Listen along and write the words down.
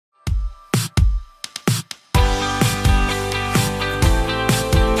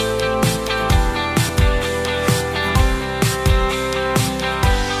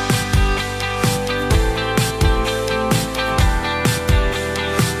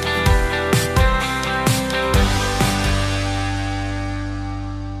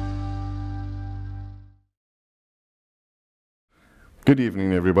Good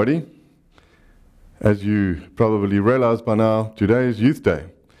evening, everybody. As you probably realize by now, today is Youth Day.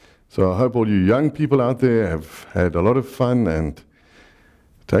 So I hope all you young people out there have had a lot of fun and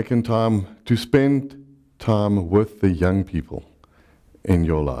taken time to spend time with the young people in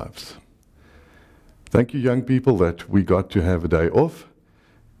your lives. Thank you, young people, that we got to have a day off.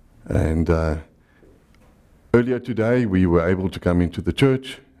 And earlier today, we were able to come into the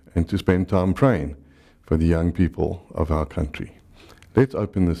church and to spend time praying for the young people of our country. Let's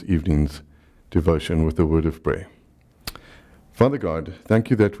open this evening's devotion with a word of prayer. Father God, thank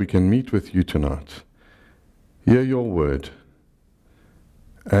you that we can meet with you tonight, hear your word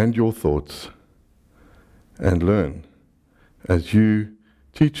and your thoughts, and learn as you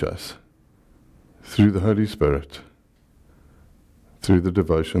teach us through the Holy Spirit, through the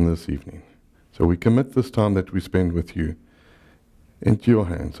devotion this evening. So we commit this time that we spend with you into your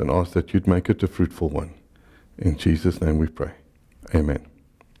hands and ask that you'd make it a fruitful one. In Jesus' name we pray. Amen.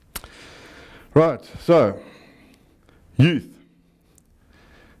 Right, so, youth.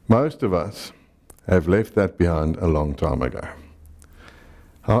 Most of us have left that behind a long time ago.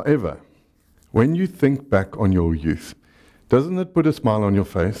 However, when you think back on your youth, doesn't it put a smile on your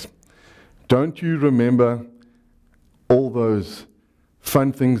face? Don't you remember all those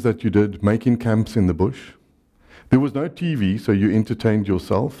fun things that you did, making camps in the bush? There was no TV, so you entertained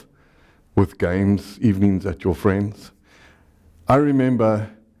yourself with games, evenings at your friends'. I remember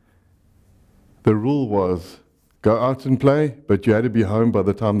the rule was go out and play, but you had to be home by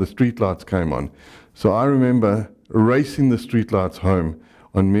the time the street lights came on. So I remember racing the street lights home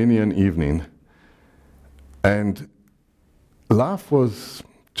on many an evening. And life was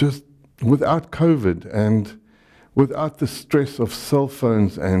just without COVID and without the stress of cell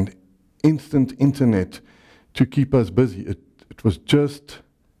phones and instant internet to keep us busy. It was just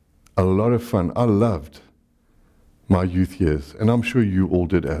a lot of fun. I loved my youth years, and I'm sure you all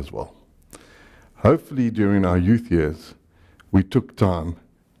did as well. Hopefully during our youth years, we took time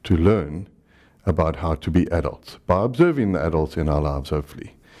to learn about how to be adults, by observing the adults in our lives,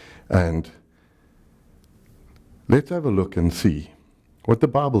 hopefully. And let's have a look and see what the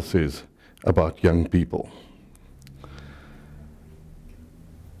Bible says about young people.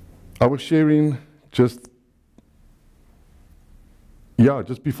 I was sharing just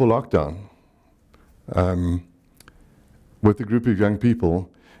before lockdown, with a group of young people,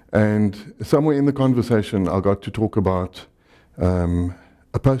 and somewhere in the conversation I got to talk about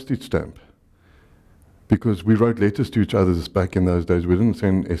a postage stamp, because we wrote letters to each other back in those days. We didn't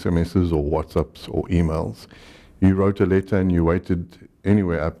send SMSs or WhatsApps or emails. You wrote a letter and you waited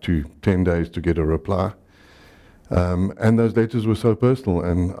anywhere up to 10 days to get a reply. And those letters were so personal,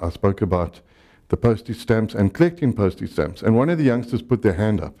 and I spoke about the postage stamps and collecting postage stamps. And one of the youngsters put their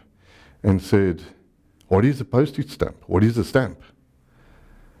hand up and said, "What is a postage stamp? What is a stamp?"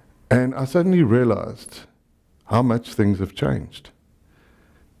 And I suddenly realized how much things have changed,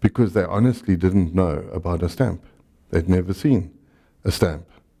 because they honestly didn't know about a stamp. They'd never seen a stamp.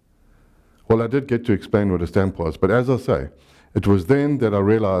 Well, I did get to explain what a stamp was, but as I say, it was then that I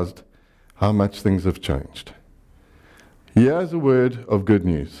realized how much things have changed. Here's a word of good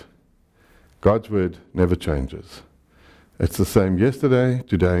news. God's word never changes. It's the same yesterday,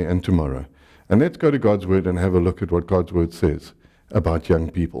 today, and tomorrow. And let's go to God's word and have a look at what God's word says about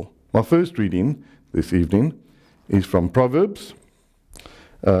young people. My first reading this evening is from Proverbs,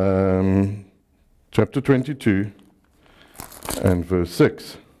 chapter 22 and verse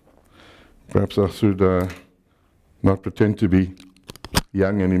 6. Perhaps I should not pretend to be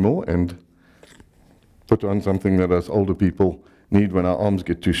young anymore and put on something that us older people need when our arms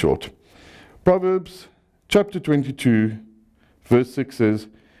get too short. Proverbs chapter 22 verse 6 says,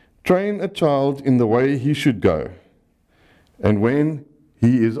 "Train a child in the way he should go, and when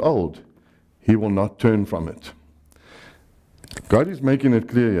he is old, he will not turn from it." God is making it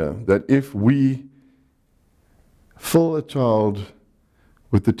clear that if we fill a child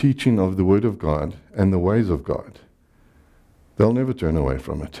with the teaching of the Word of God and the ways of God, they'll never turn away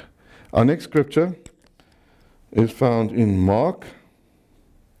from it. Our next scripture is found in Mark,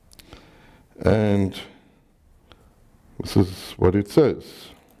 and this is what it says.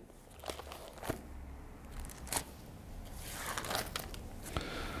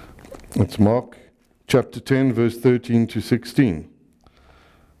 It's Mark chapter 10, verse 13 to 16.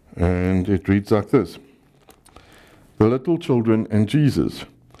 And it reads like this. The little children and Jesus.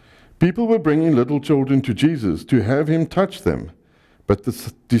 People were bringing little children to Jesus to have him touch them, but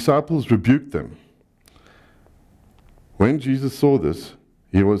the disciples rebuked them. When Jesus saw this,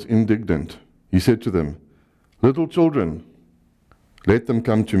 he was indignant. He said to them, "Little children, let them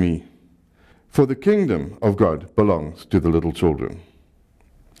come to me, for the kingdom of God belongs to the little children.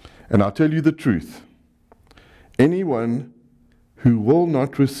 And I'll tell you the truth. Anyone who will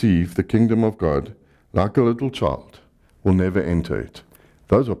not receive the kingdom of God like a little child will never enter it.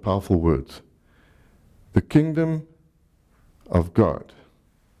 Those are powerful words. The kingdom of God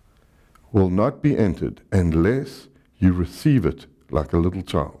will not be entered unless you receive it like a little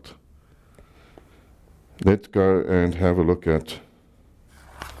child. Let's go and have a look at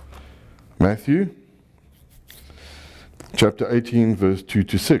Matthew chapter 18, verse 2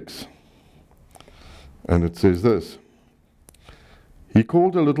 to 6. And it says this: He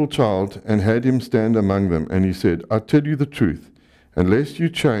called a little child and had him stand among them, and he said, I tell you the truth, unless you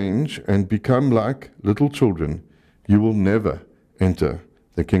change and become like little children, you will never enter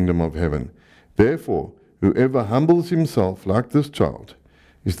the kingdom of heaven. Therefore, whoever humbles himself like this child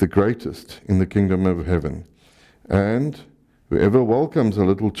is the greatest in the kingdom of heaven. And whoever welcomes a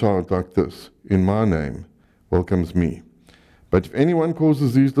little child like this in my name welcomes me. But if anyone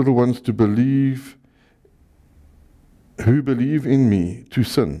causes these little ones who believe in me to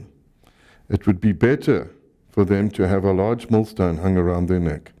sin, it would be better for them to have a large millstone hung around their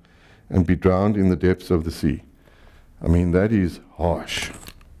neck and be drowned in the depths of the sea. I mean, that is harsh.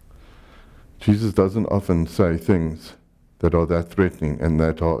 Jesus doesn't often say things that are that threatening and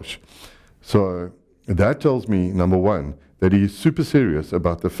that harsh. So that tells me, number one, that he is super serious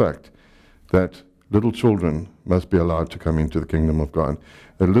about the fact that little children must be allowed to come into the kingdom of God.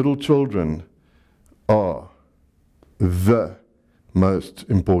 That little children are the most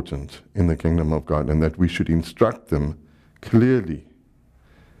important in the kingdom of God, and that we should instruct them clearly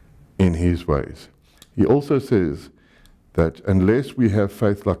in his ways. He also says that unless we have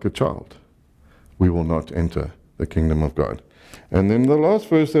faith like a child, we will not enter the kingdom of God. And then the last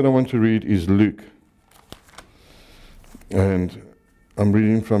verse that I want to read is Luke. And I'm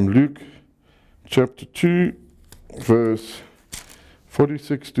reading from Luke chapter 2, verse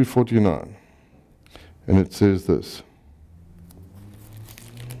 46 to 49. And it says this: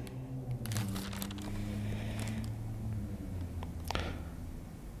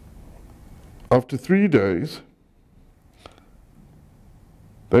 After 3 days,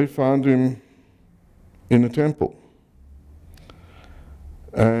 they found him in a temple.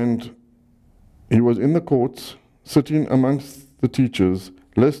 And he was in the courts, sitting amongst the teachers,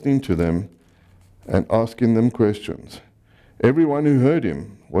 listening to them and asking them questions. Everyone who heard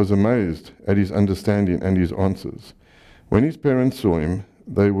him was amazed at his understanding and his answers. When his parents saw him,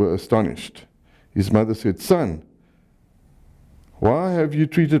 they were astonished. His mother said, Son, why have you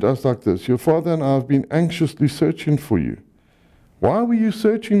treated us like this? Your father and I have been anxiously searching for you. Why were you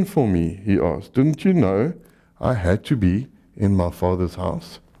searching for me? He asked. Didn't you know I had to be in my father's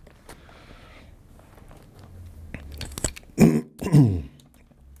house? Okay,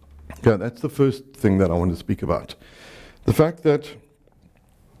 that's the first thing that I want to speak about. The fact that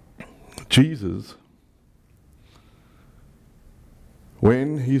Jesus,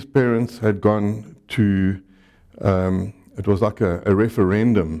 when his parents had gone to, it was like a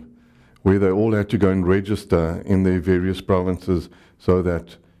referendum where they all had to go and register in their various provinces, so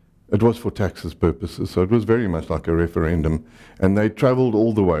that it was for taxes purposes. So it was very much like a referendum. And they traveled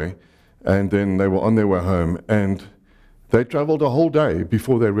all the way, and then they were on their way home, and they traveled a whole day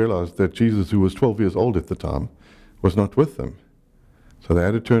before they realized that Jesus, who was 12 years old at the time, was not with them. So they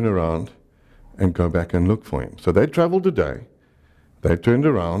had to turn around and go back and look for him. So they traveled a day, they turned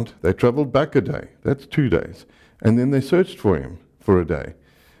around, they traveled back a day. That's 2 days. And then they searched for him for a day.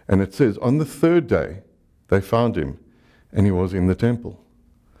 And it says, on the third day, they found him, and he was in the temple.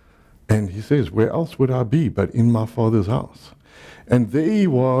 And he says, where else would I be but in my Father's house? And there he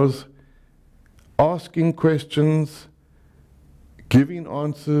was, asking questions, giving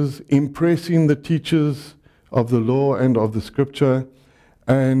answers, impressing the teachers of the law and of the scripture,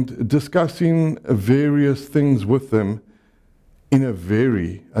 and discussing various things with them in a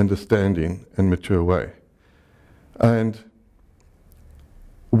very understanding and mature way. And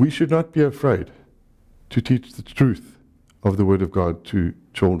we should not be afraid to teach the truth of the Word of God to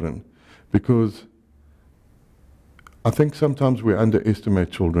children, because I think sometimes we underestimate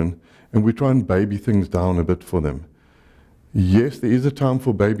children and we try and baby things down a bit for them. Yes, there is a time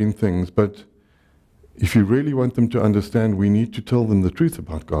for babying things, but if you really want them to understand, we need to tell them the truth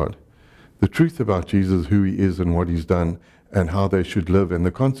about God, the truth about Jesus, who he is and what he's done, and how they should live, and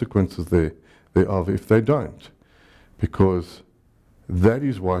the consequences thereof if they don't, because that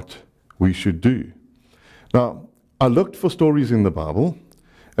is what we should do. Now, I looked for stories in the Bible,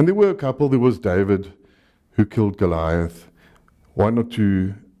 and there were a couple. There was David, who killed Goliath, one or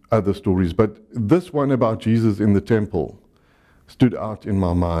two other stories, but this one about Jesus in the temple stood out in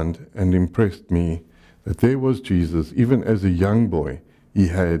my mind and impressed me, that there was Jesus. Even as a young boy, he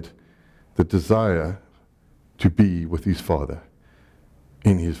had the desire to be with his Father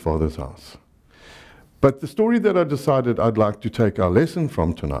in his Father's house. But the story that I decided I'd like to take our lesson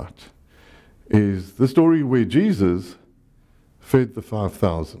from tonight is the story where Jesus fed the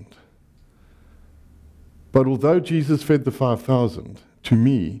 5,000. But although Jesus fed the 5,000, to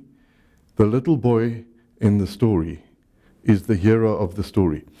me, the little boy in the story is the hero of the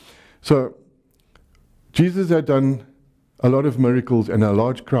story. So, Jesus had done a lot of miracles and a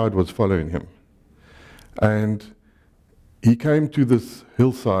large crowd was following him. And he came to this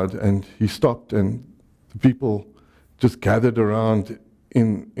hillside and he stopped, and the people just gathered around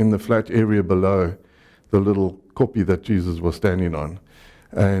in the flat area below the little koppie that Jesus was standing on.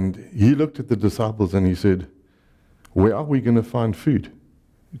 And he looked at the disciples and he said, where are we going to find food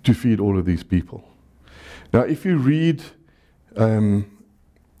to feed all of these people? Now, if you read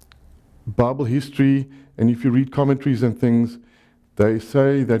Bible history and if you read commentaries and things, they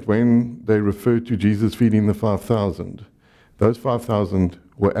say that when they refer to Jesus feeding the 5,000, those 5,000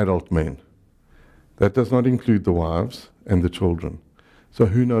 were adult men. That does not include the wives and the children. So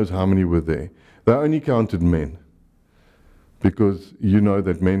who knows how many were there? They only counted men, because you know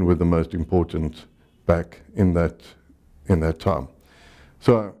that men were the most important back in that time.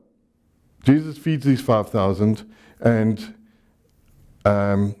 So Jesus feeds these 5,000, and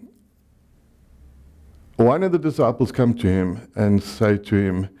one of the disciples come to him and say to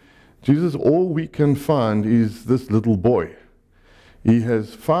him, Jesus, all we can find is this little boy. He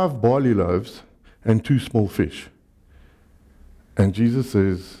has 5 barley loaves and 2 small fish. And Jesus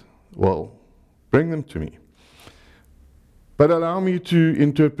says, well, bring them to me. But allow me to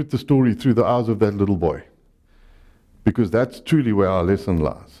interpret the story through the eyes of that little boy, because that's truly where our lesson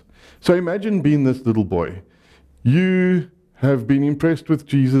lies. So imagine being this little boy. You have been impressed with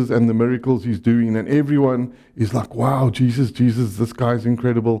Jesus and the miracles he's doing, and everyone is like, wow, Jesus, this guy's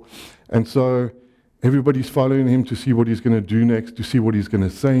incredible. And so everybody's following him to see what he's going to do next, to see what he's going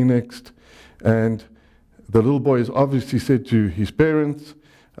to say next. And the little boy has obviously said to his parents,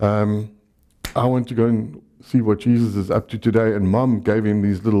 I want to go and see what Jesus is up to today. And Mom gave him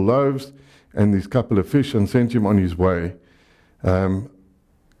these little loaves and these couple of fish and sent him on his way.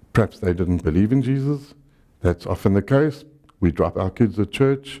 Perhaps they didn't believe in Jesus. That's often the case. We drop our kids at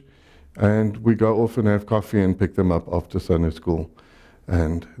church and we go off and have coffee and pick them up after Sunday school.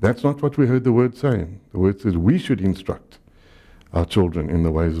 And that's not what we heard the word saying. The word says we should instruct our children in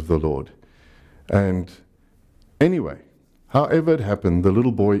the ways of the Lord. And anyway, however it happened, the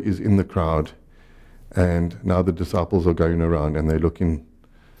little boy is in the crowd, and now the disciples are going around and they're looking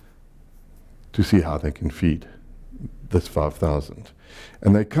to see how they can feed this 5,000.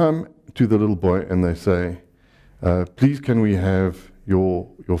 And they come to the little boy and they say, please can we have your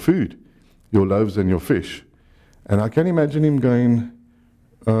food, your loaves and your fish? And I can imagine him going,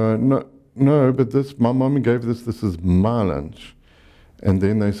 no, but this, my mom gave this is my lunch. And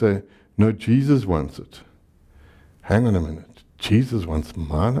then they say, no, Jesus wants it. Hang on a minute, Jesus wants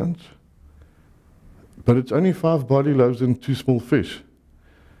my lunch? But it's only 5 barley loaves and 2 small fish.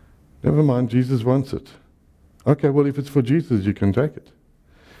 Never mind, Jesus wants it. Okay, well, if it's for Jesus, you can take it.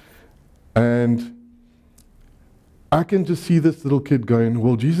 And I can just see this little kid going,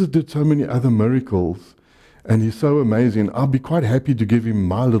 well, Jesus did so many other miracles, and he's so amazing. I'll be quite happy to give him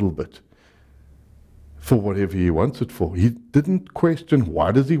my little bit for whatever he wants it for. He didn't question,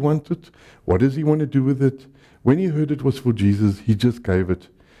 why does he want it? What does he want to do with it? When he heard it was for Jesus, he just gave it,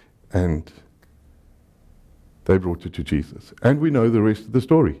 and they brought it to Jesus. And we know the rest of the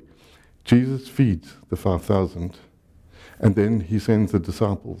story. Jesus feeds the 5,000, and then he sends the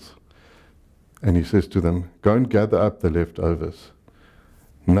disciples, and he says to them, go and gather up the leftovers.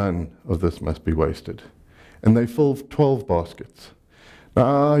 None of this must be wasted. And they fill 12 baskets.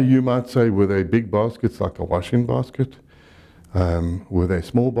 Now, you might say, were they big baskets like a washing basket? Were they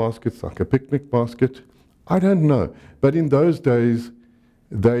small baskets like a picnic basket? I don't know. But in those days,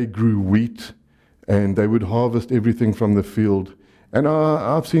 they grew wheat, and they would harvest everything from the field. And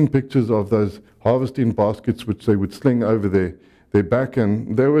I've seen pictures of those harvesting baskets which they would sling over their back,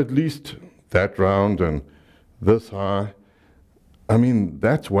 and they were at least that round and this high. I mean,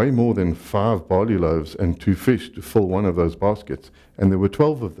 that's way more than 5 barley loaves and 2 fish to fill one of those baskets. And there were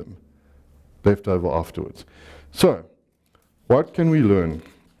 12 of them left over afterwards. So, what can we learn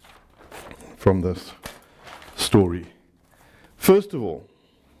from this story? First of all,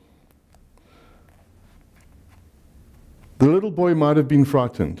 the little boy might have been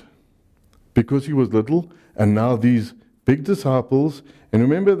frightened because he was little, and now these big disciples, and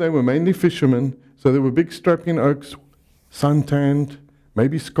remember they were mainly fishermen, so they were big strapping oaks, suntanned,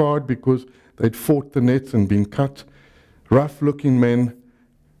 maybe scarred because they'd fought the nets and been cut, rough-looking men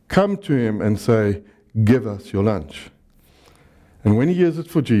come to him and say, give us your lunch. And when he hears it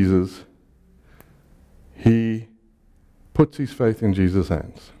for Jesus, he puts his faith in Jesus'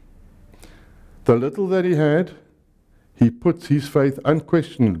 hands. The little that he had, he puts his faith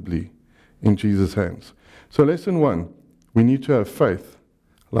unquestionably in Jesus' hands. So lesson 1, we need to have faith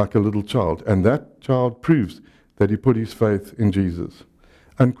like a little child. And that child proves that he put his faith in Jesus,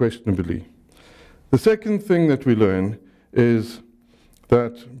 unquestionably. The second thing that we learn is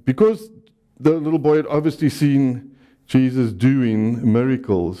that because the little boy had obviously seen Jesus doing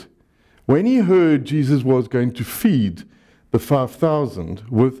miracles, when he heard Jesus was going to feed the 5,000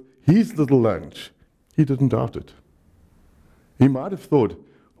 with his little lunch, he didn't doubt it. He might have thought,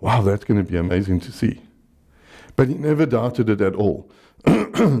 wow, that's going to be amazing to see. But he never doubted it at all.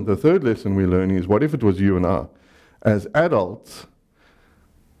 The third lesson we learn is, what if it was you and I? As adults,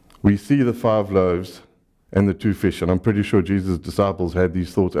 we see the 5 loaves and the 2 fish, and I'm pretty sure Jesus' disciples had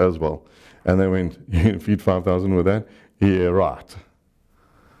these thoughts as well. And they went, you can feed 5,000 with that? Yeah, right.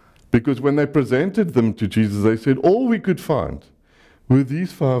 Because when they presented them to Jesus, they said, all we could find were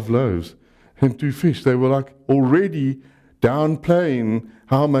these 5 loaves and 2 fish. They were like already downplaying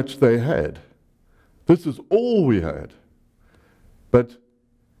how much they had. This is all we had. But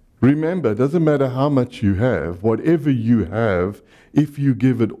remember, it doesn't matter how much you have, whatever you have, if you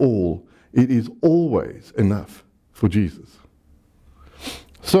give it all, it is always enough for Jesus.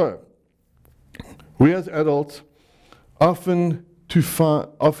 So, we as adults often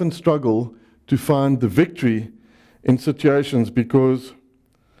struggle to find the victory in situations because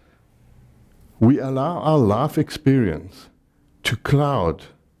we allow our life experience to cloud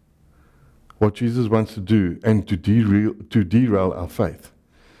what Jesus wants to do and to derail our faith.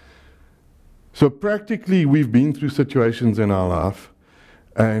 So practically, we've been through situations in our life,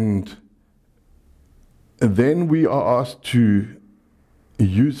 and then we are asked to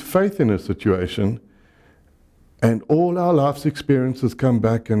use faith in a situation, and all our life's experiences come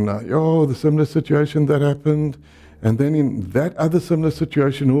back and, the similar situation that happened, and then in that other similar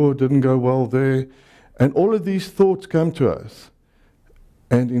situation, it didn't go well there. And all of these thoughts come to us.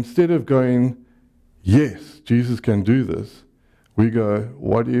 And instead of going, yes, Jesus can do this, we go,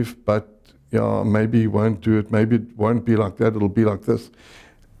 what if, but maybe he won't do it, maybe it won't be like that, it'll be like this.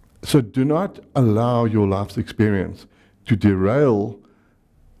 So do not allow your life's experience to derail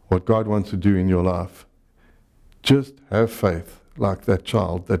what God wants to do in your life. Just have faith like that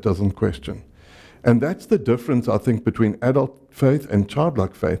child that doesn't question. And that's the difference, I think, between adult faith and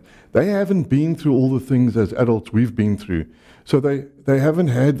childlike faith. They haven't been through all the things as adults we've been through. So they haven't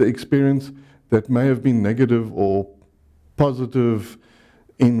had the experience that may have been negative or positive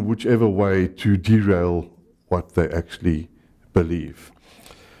in whichever way to derail what they actually believe.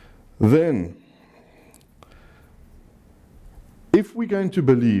 Then, if we're going to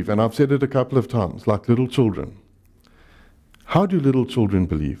believe, and I've said it a couple of times, like little children, how do little children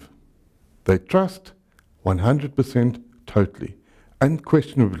believe? They trust 100% totally,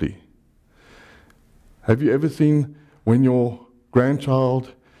 unquestionably. Have you ever seen when your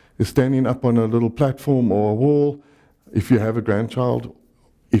grandchild is standing up on a little platform or a wall? If you have a grandchild,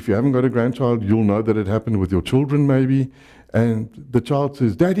 if you haven't got a grandchild, you'll know that it happened with your children maybe, and the child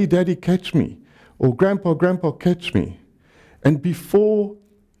says, Daddy, Daddy, catch me, or Grandpa, Grandpa, catch me. And before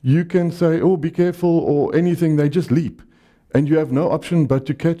you can say, oh, be careful, or anything, they just leap. And you have no option but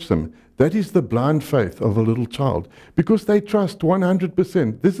to catch them. That is the blind faith of a little child. Because they trust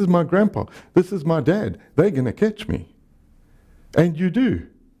 100%. This is my grandpa. This is my dad. They're going to catch me. And you do.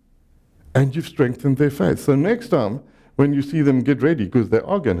 And you've strengthened their faith. So next time, when you see them, get ready, because they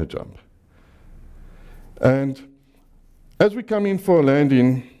are going to jump. And as we come in for a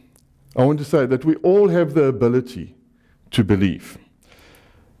landing, I want to say that we all have the ability to believe.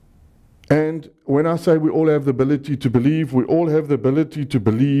 And when I say we all have the ability to believe, we all have the ability to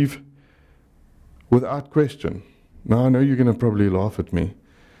believe without question. Now, I know you're going to probably laugh at me,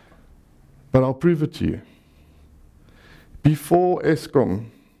 but I'll prove it to you. Before Eskom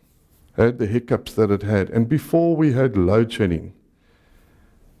had the hiccups that it had, and before we had load shedding,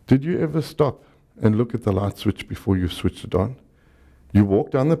 did you ever stop and look at the light switch before you switched it on? You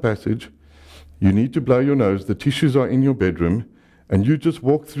walk down the passage, you need to blow your nose, the tissues are in your bedroom, and you just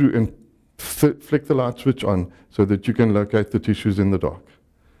walk through and flick the light switch on so that you can locate the tissues in the dark.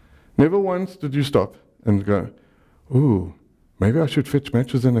 Never once did you stop and go, ooh, maybe I should fetch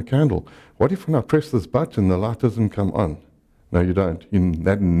matches and a candle. What if when I press this button, the light doesn't come on? No, you don't.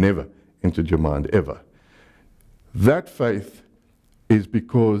 That never entered your mind, ever. That faith is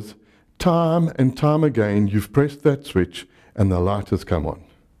because time and time again, you've pressed that switch and the light has come on.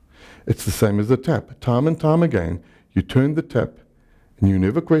 It's the same as a tap. Time and time again, you turn the tap And you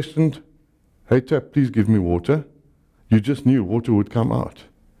never questioned, hey tap, please give me water. You just knew water would come out.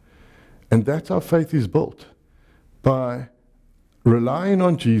 And that's how faith is built, by relying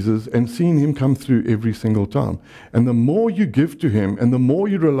on Jesus and seeing him come through every single time. And the more you give to him and the more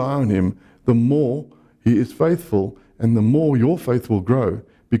you rely on him, the more he is faithful and the more your faith will grow,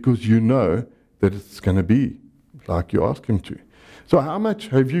 because you know that it's going to be like you ask him to. So how much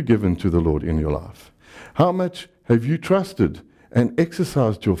have you given to the Lord in your life? How much have you trusted and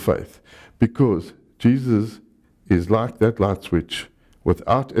exercised your faith? Because Jesus is like that light switch.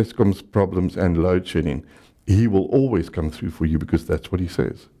 Without Eskom's problems and load shedding, he will always come through for you, because that's what he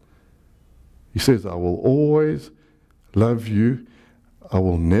says. He says, I will always love you, I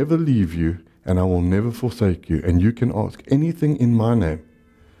will never leave you, and I will never forsake you. And you can ask anything in my name,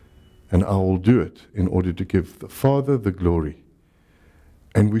 and I will do it in order to give the Father the glory.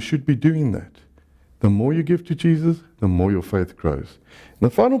 And we should be doing that. The more you give to Jesus, the more your faith grows. And the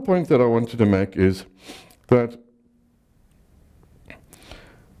final point that I wanted to make is that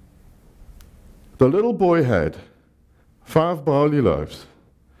the little boy had 5 barley loaves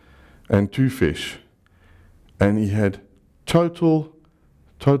and 2 fish, and he had total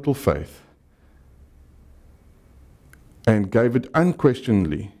faith, and gave it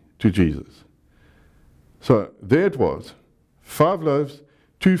unquestioningly to Jesus. So there it was, 5 loaves,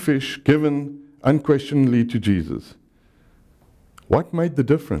 2 fish given unquestioningly to Jesus. What made the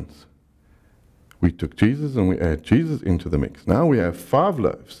difference? We took Jesus and we add Jesus into the mix. Now we have 5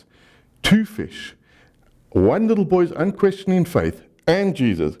 loaves, 2 fish, 1 little boy's unquestioning faith, and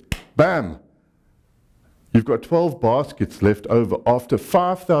Jesus. Bam! You've got 12 baskets left over after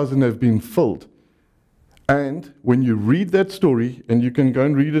 5,000 have been filled. And when you read that story, and you can go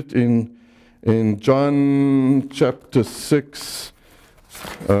and read it in John chapter 6,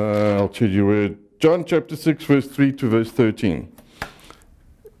 I'll tell you where, John chapter 6, verse 3 to verse 13.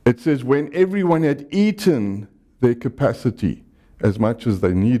 It says, when everyone had eaten their capacity, as much as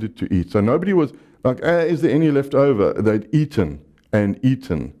they needed to eat. So nobody was like, is there any left over? They'd eaten and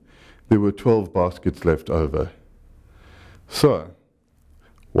eaten. There were 12 baskets left over. So,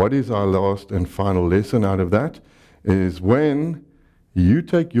 what is our last and final lesson out of that? Is when you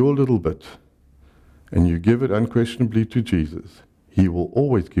take your little bit and you give it unquestionably to Jesus, he will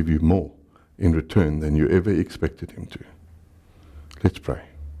always give you more in return than you ever expected him to. Let's pray.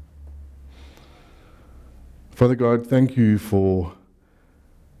 Father God, thank you for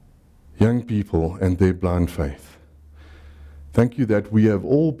young people and their blind faith. Thank you that we have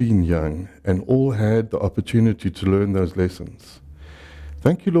all been young and all had the opportunity to learn those lessons.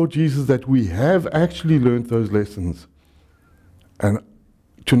 Thank you, Lord Jesus, that we have actually learned those lessons. And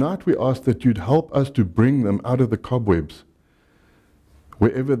tonight we ask that you'd help us to bring them out of the cobwebs,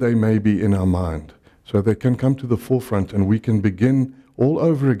 wherever they may be in our mind, so they can come to the forefront and we can begin all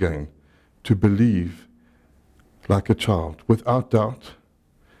over again to believe like a child, without doubt,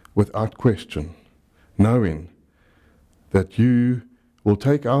 without question, knowing that you will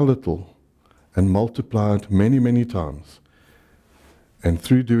take our little and multiply it many, many times. And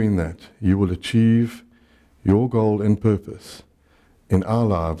through doing that, you will achieve your goal and purpose in our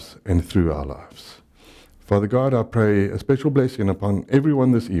lives and through our lives. Father God, I pray a special blessing upon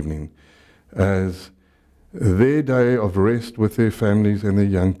everyone this evening as their day of rest with their families and their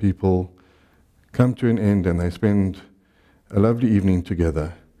young people come to an end and they spend a lovely evening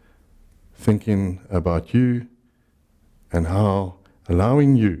together thinking about you and how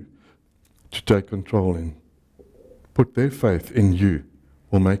allowing you to take control and put their faith in you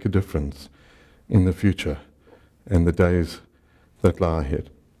will make a difference in the future and the days that lie ahead.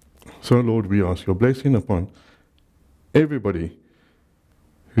 So, Lord, we ask your blessing upon everybody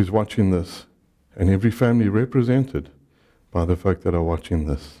who's watching this and every family represented by the folk that are watching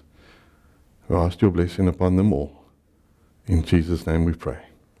this. We ask your blessing upon them all. In Jesus' name we pray.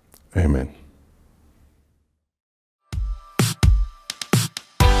 Amen.